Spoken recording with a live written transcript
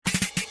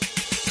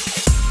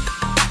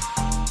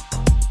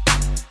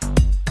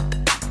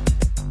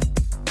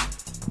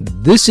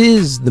This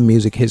is the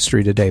Music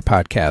History Today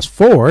podcast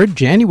for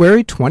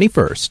January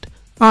 21st.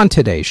 On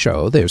today's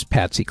show, there's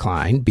Patsy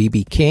Cline,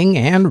 B.B. King,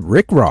 and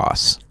Rick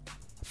Ross.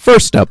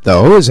 First up,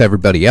 though, as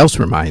everybody else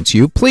reminds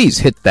you, please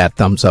hit that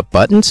thumbs up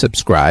button,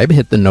 subscribe,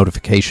 hit the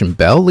notification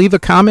bell, leave a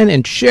comment,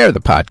 and share the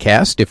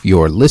podcast if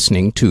you're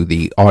listening to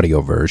the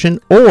audio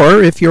version,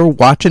 or if you're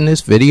watching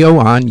this video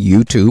on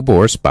YouTube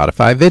or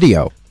Spotify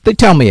video. They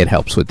tell me it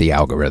helps with the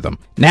algorithm.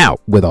 Now,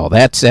 with all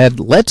that said,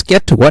 let's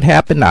get to what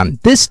happened on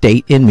this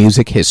date in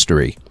music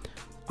history.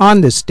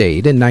 On this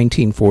date in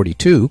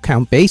 1942,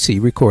 Count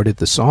Basie recorded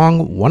the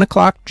song 1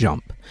 O'Clock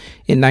Jump.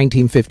 In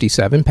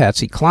 1957,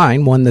 Patsy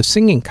Cline won the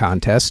singing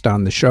contest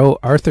on the show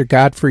Arthur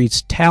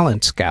Godfrey's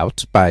Talent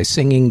Scouts by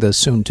singing the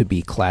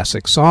soon-to-be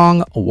classic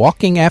song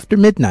Walking After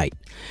Midnight.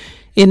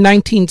 In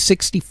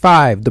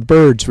 1965, the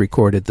Byrds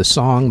recorded the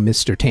song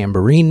Mr.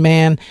 Tambourine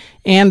Man,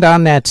 and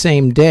on that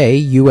same day,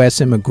 U.S.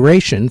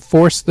 immigration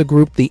forced the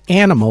group The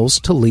Animals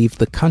to leave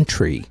the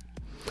country.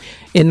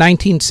 In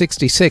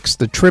 1966,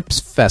 the Trips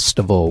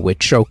Festival, which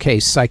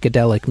showcased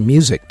psychedelic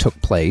music,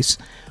 took place.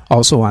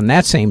 Also on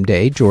that same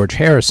day, George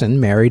Harrison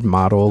married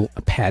model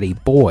Pattie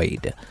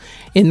Boyd.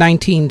 In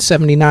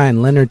 1979,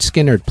 Lynyrd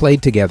Skynyrd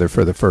played together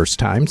for the first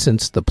time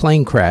since the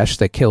plane crash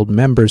that killed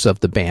members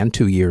of the band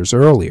 2 years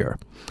earlier.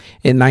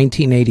 In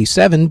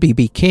 1987,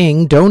 B.B.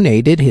 King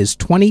donated his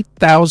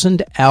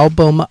 20,000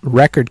 album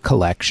record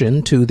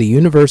collection to the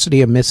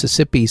University of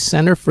Mississippi's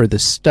Center for the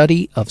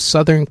Study of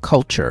Southern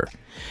Culture.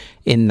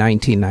 In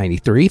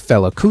 1993,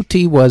 Fela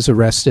Kuti was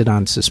arrested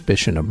on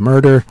suspicion of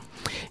murder.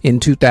 In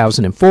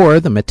 2004,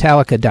 the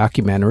Metallica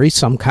documentary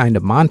Some Kind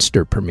of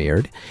Monster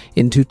premiered.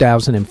 In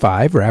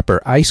 2005,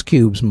 rapper Ice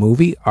Cube's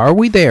movie Are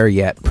We There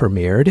Yet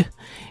premiered.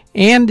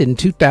 And in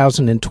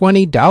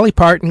 2020, Dolly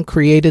Parton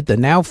created the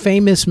now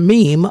famous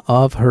meme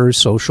of her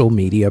social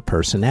media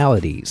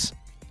personalities.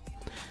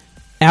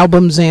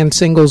 Albums and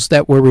singles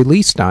that were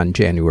released on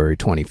January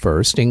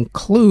 21st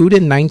include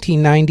in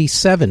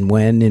 1997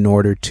 when, in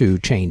order to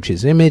change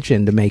his image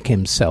and to make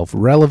himself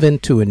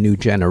relevant to a new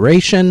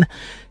generation,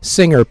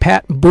 singer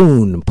Pat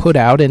Boone put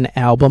out an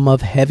album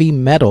of heavy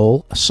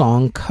metal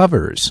song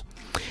covers.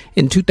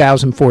 In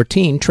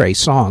 2014, Trey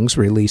Songz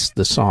released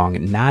the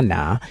song Na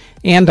Na,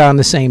 and on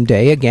the same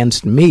day,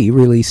 Against Me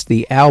released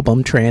the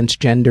album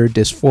Transgender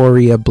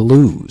Dysphoria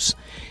Blues.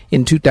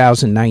 In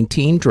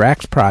 2019,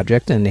 Drax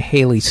Project and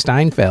Haley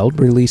Steinfeld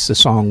released the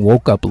song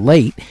Woke Up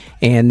Late,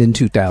 and in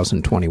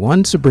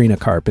 2021, Sabrina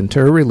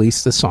Carpenter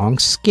released the song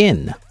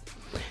Skin.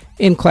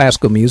 In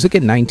classical music,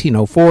 in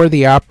 1904,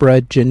 the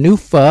opera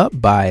Genufa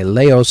by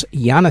Leos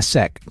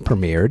Janáček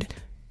premiered.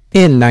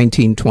 In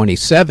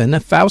 1927, a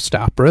Faust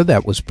opera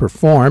that was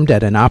performed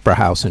at an opera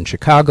house in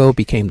Chicago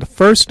became the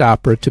first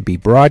opera to be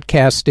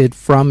broadcasted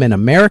from an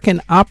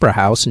American opera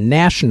house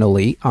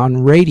nationally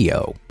on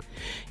radio.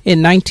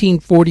 In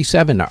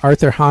 1947,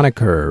 Arthur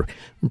Honegger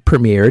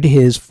premiered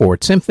his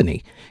Fourth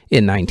Symphony.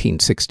 In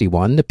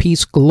 1961, the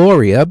piece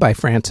Gloria by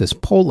Francis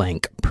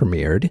Poulenc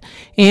premiered.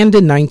 And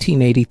in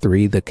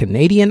 1983, the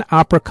Canadian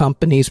Opera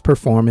Company's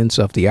performance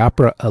of the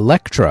opera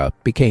Elektra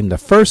became the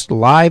first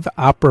live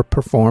opera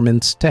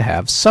performance to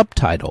have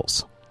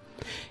subtitles.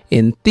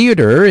 In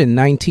theater, in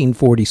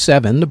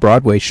 1947, the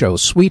Broadway show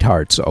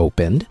Sweethearts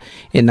opened.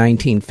 In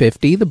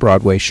 1950, the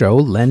Broadway show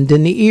Lend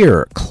an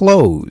Ear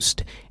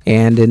closed.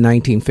 And in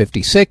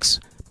 1956,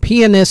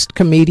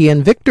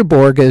 pianist-comedian Victor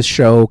Borge's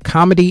show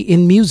Comedy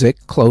in Music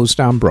closed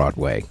on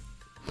Broadway.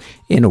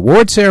 In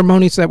award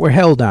ceremonies that were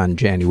held on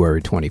January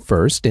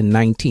 21st, in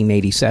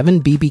 1987,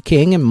 B.B.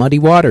 King and Muddy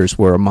Waters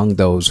were among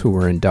those who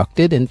were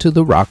inducted into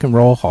the Rock and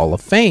Roll Hall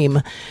of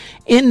Fame.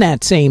 In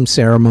that same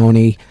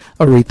ceremony,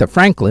 Aretha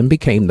Franklin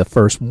became the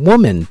first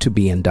woman to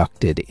be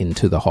inducted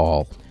into the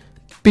hall.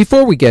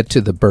 Before we get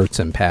to the births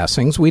and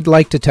passings, we'd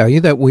like to tell you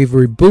that we've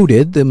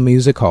rebooted the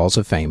Music Halls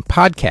of Fame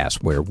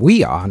podcast, where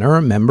we honor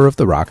a member of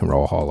the Rock and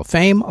Roll Hall of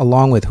Fame,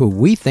 along with who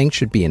we think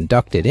should be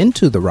inducted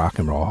into the Rock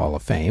and Roll Hall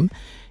of Fame,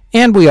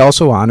 and we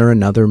also honor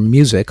another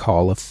Music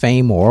Hall of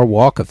Fame or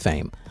Walk of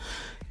Fame.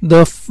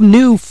 The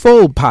new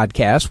full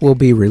podcast will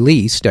be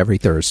released every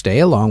Thursday,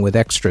 along with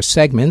extra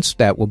segments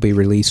that will be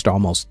released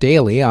almost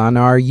daily on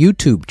our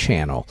YouTube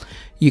channel.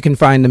 You can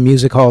find the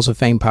Music Halls of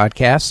Fame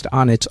podcast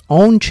on its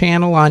own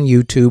channel on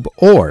YouTube,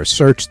 or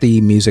search the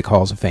Music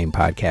Halls of Fame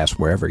podcast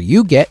wherever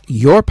you get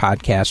your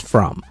podcast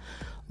from.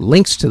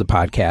 Links to the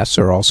podcasts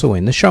are also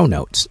in the show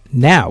notes.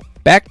 Now,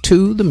 back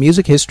to the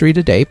Music History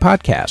Today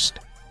podcast.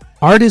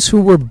 Artists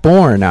who were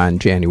born on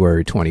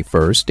January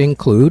 21st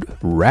include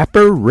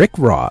rapper Rick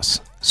Ross,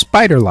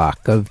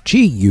 Spiderlock of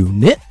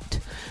G-Unit,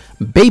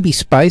 Baby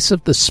Spice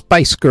of the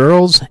Spice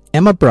Girls,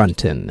 Emma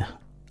Brunton,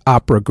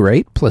 opera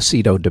great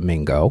Placido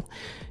Domingo,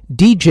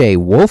 DJ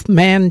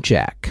Wolfman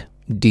Jack,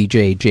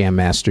 DJ Jam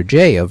Master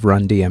Jay of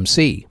Run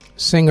DMC,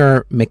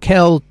 singer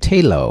Mikel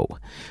Telo,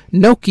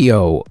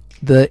 Nokio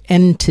the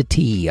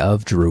Entity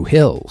of Drew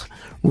Hill,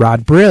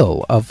 Rod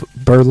Brill of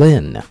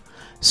Berlin,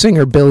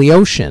 singer Billy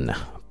Ocean,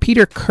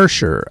 Peter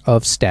Kirscher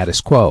of Status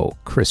Quo,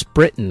 Chris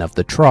Britton of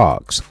the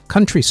Troggs,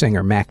 country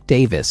singer Mac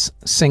Davis,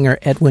 singer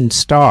Edwin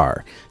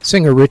Starr,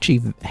 singer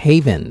Richie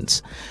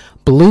Havens,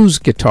 blues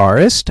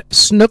guitarist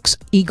Snooks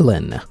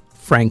Eaglin,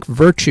 Frank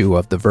Virtue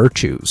of the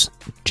Virtues,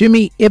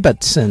 Jimmy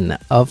Ibbotson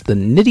of the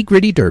Nitty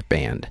Gritty Dirt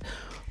Band,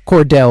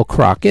 Cordell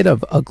Crockett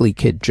of Ugly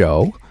Kid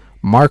Joe,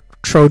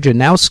 Mark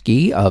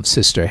Trojanowski of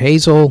Sister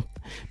Hazel,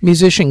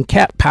 musician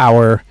Cat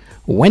Power,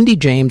 Wendy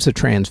James of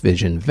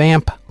Transvision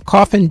Vamp,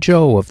 Coffin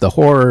Joe of the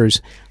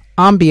Horrors,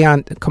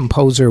 ambient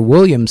composer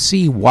William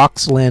C.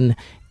 Waxlin,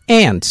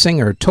 and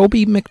singer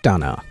Toby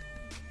McDonough.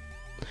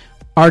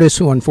 Artists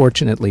who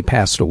unfortunately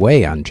passed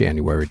away on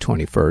January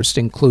 21st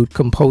include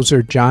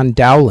composer John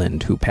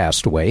Dowland, who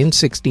passed away in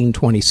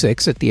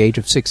 1626 at the age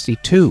of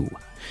 62.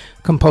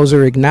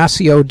 Composer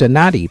Ignacio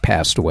Donati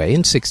passed away in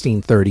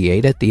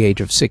 1638 at the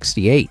age of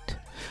 68.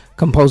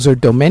 Composer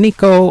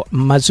Domenico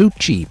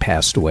Mazzucci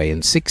passed away in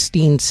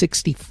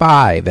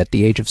 1665 at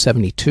the age of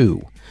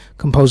 72.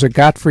 Composer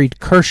Gottfried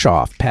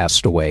Kirchhoff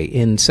passed away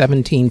in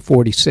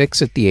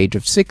 1746 at the age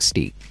of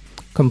 60.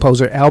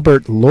 Composer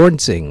Albert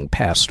Lortzing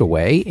passed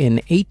away in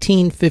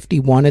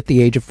 1851 at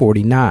the age of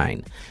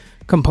 49.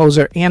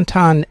 Composer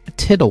Anton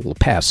Tittle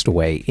passed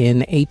away in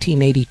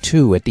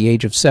 1882 at the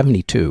age of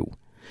 72.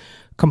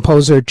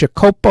 Composer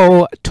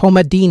Jacopo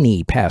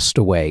Tomadini passed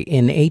away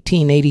in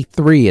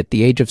 1883 at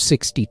the age of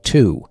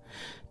 62.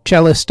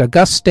 Cellist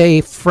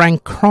Auguste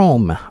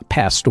Franchomme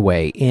passed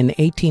away in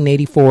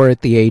 1884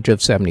 at the age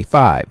of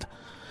 75.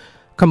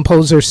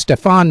 Composer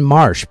Stefan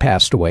Marsh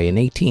passed away in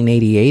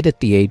 1888 at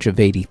the age of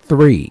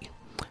 83.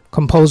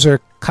 Composer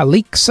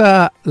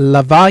Calixa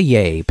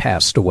Lavalle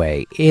passed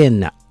away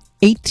in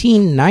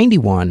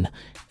 1891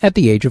 at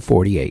the age of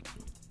 48.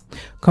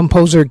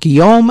 Composer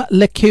Guillaume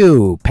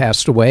Lequeux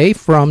passed away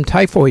from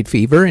typhoid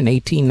fever in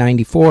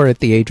 1894 at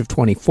the age of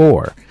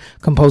 24.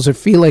 Composer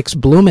Felix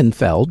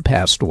Blumenfeld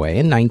passed away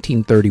in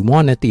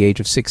 1931 at the age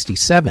of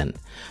 67.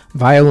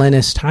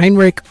 Violinist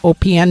Heinrich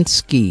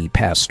Opiensky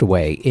passed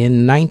away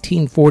in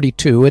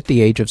 1942 at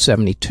the age of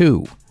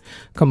 72.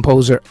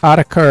 Composer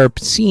Ottokar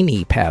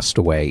Psini passed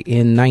away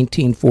in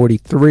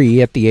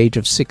 1943 at the age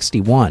of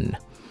 61.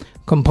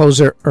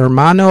 Composer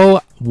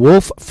Ermanno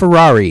Wolf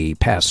Ferrari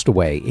passed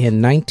away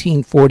in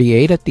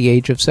 1948 at the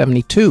age of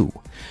 72.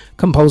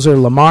 Composer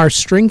Lamar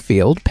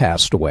Stringfield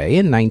passed away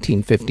in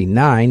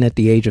 1959 at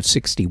the age of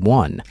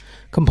 61.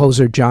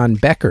 Composer John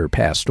Becker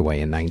passed away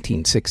in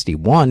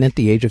 1961 at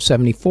the age of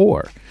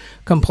 74.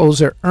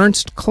 Composer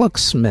Ernst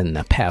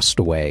Klucksmann passed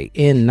away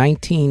in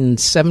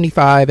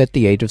 1975 at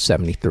the age of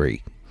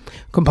 73.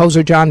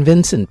 Composer John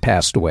Vincent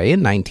passed away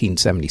in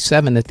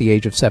 1977 at the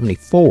age of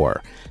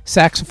 74.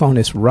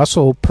 Saxophonist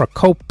Russell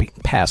Procope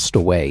passed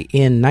away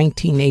in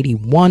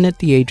 1981 at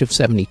the age of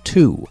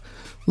 72.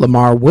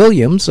 Lamar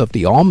Williams of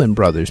the Allman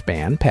Brothers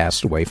Band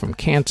passed away from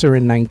cancer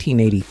in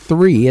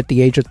 1983 at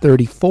the age of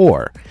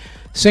 34.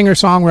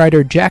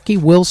 Singer-songwriter Jackie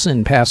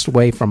Wilson passed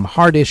away from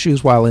heart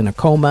issues while in a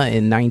coma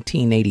in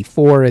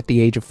 1984 at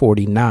the age of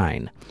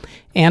 49.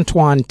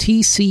 Antoine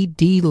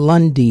T.C.D.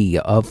 Lundy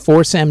of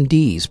Force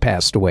MDs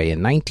passed away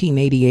in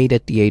 1988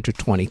 at the age of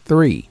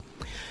 23.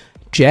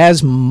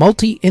 Jazz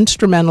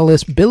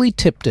multi-instrumentalist Billy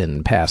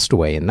Tipton passed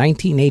away in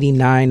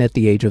 1989 at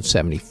the age of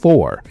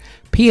 74.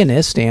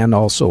 Pianist and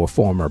also a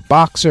former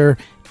boxer,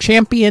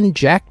 champion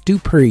Jack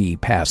Dupree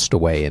passed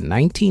away in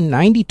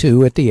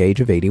 1992 at the age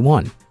of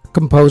 81.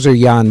 Composer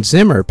Jan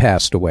Zimmer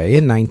passed away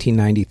in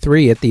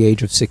 1993 at the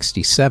age of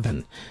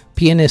 67.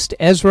 Pianist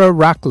Ezra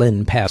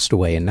Rocklin passed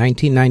away in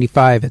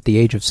 1995 at the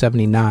age of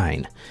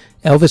 79.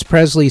 Elvis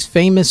Presley's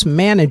famous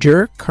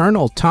manager,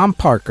 Colonel Tom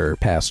Parker,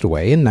 passed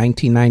away in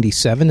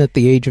 1997 at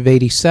the age of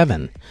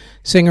 87.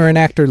 Singer and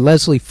actor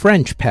Leslie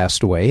French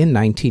passed away in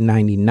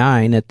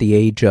 1999 at the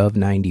age of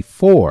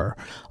 94.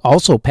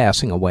 Also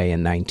passing away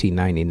in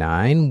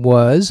 1999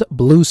 was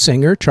blues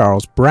singer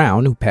Charles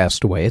Brown, who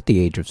passed away at the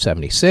age of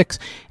 76,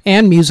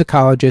 and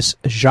musicologist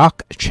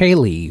Jacques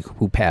Chailly,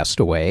 who passed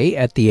away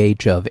at the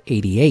age of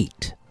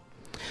 88.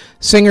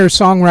 Singer,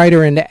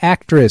 songwriter, and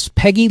actress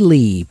Peggy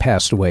Lee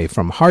passed away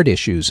from heart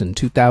issues in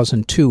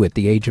 2002 at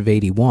the age of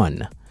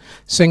 81.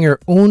 Singer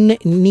Un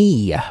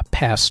Ni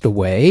passed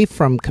away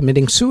from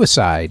committing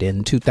suicide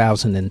in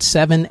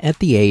 2007 at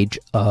the age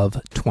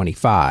of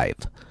 25.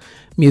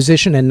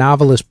 Musician and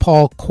novelist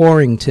Paul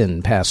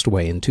Corrington passed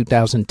away in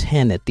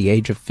 2010 at the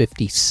age of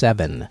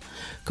 57.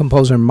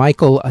 Composer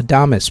Michael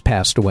Adamus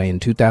passed away in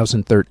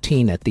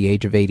 2013 at the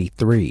age of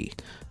 83.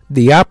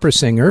 The opera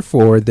singer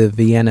for the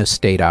Vienna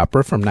State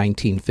Opera from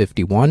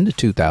 1951 to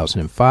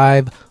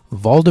 2005,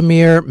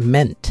 Waldemar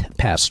Ment,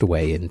 passed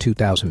away in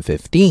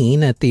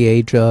 2015 at the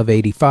age of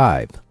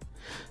 85.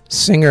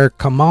 Singer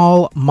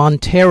Kamal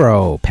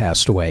Montero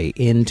passed away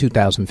in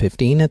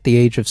 2015 at the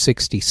age of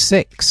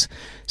 66.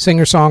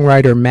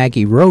 Singer-songwriter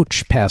Maggie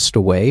Roach passed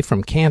away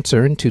from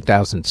cancer in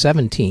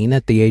 2017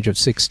 at the age of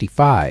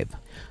 65.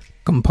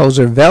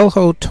 Composer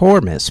Velho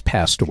Tormes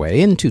passed away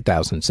in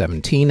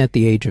 2017 at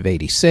the age of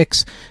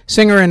 86.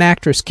 Singer and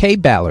actress Kay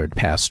Ballard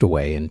passed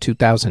away in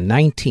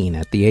 2019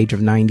 at the age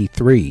of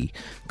 93.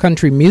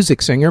 Country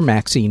music singer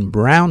Maxine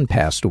Brown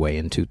passed away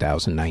in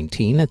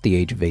 2019 at the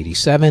age of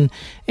 87.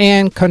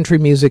 And country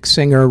music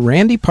singer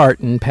Randy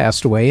Parton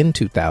passed away in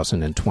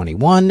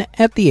 2021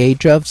 at the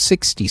age of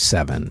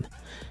 67.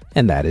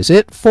 And that is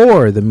it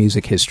for the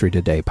Music History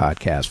Today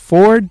podcast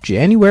for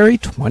January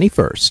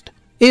 21st.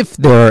 If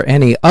there are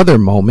any other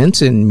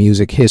moments in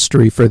music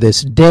history for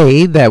this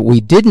day that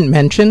we didn't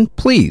mention,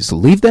 please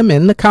leave them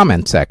in the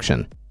comment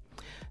section.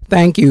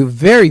 Thank you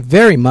very,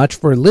 very much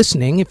for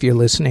listening if you're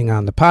listening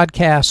on the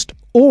podcast,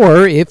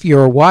 or if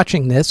you're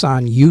watching this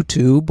on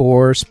YouTube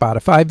or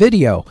Spotify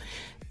video.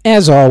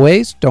 As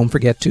always, don't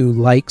forget to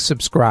like,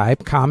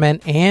 subscribe,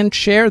 comment, and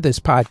share this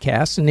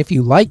podcast. And if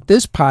you like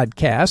this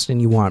podcast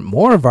and you want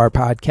more of our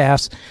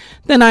podcasts,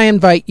 then I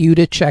invite you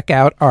to check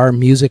out our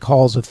Music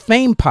Halls of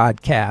Fame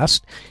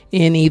podcast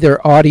in either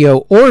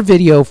audio or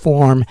video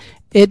form.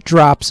 It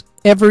drops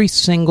every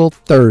single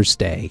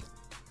Thursday.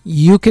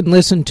 You can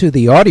listen to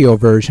the audio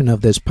version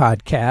of this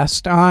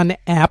podcast on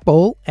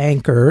Apple,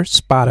 Anchor,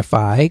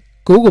 Spotify,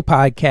 Google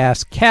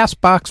Podcasts,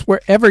 CastBox,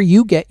 wherever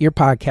you get your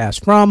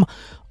podcast from,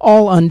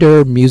 all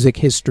under Music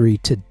History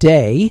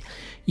Today.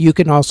 You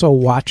can also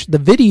watch the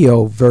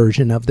video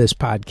version of this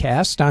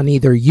podcast on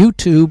either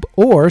YouTube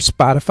or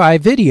Spotify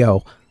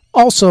Video,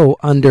 also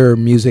under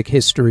Music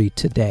History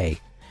Today.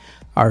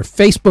 Our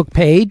Facebook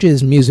page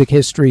is Music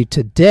History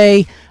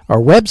Today. Our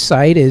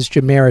website is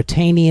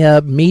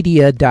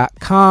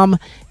JamaritaniaMedia.com.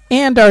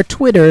 And our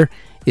Twitter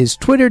is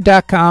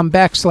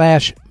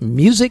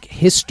twitter.com/Music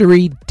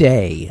History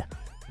Day.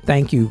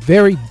 Thank you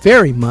very,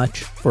 very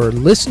much for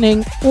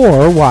listening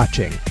or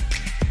watching.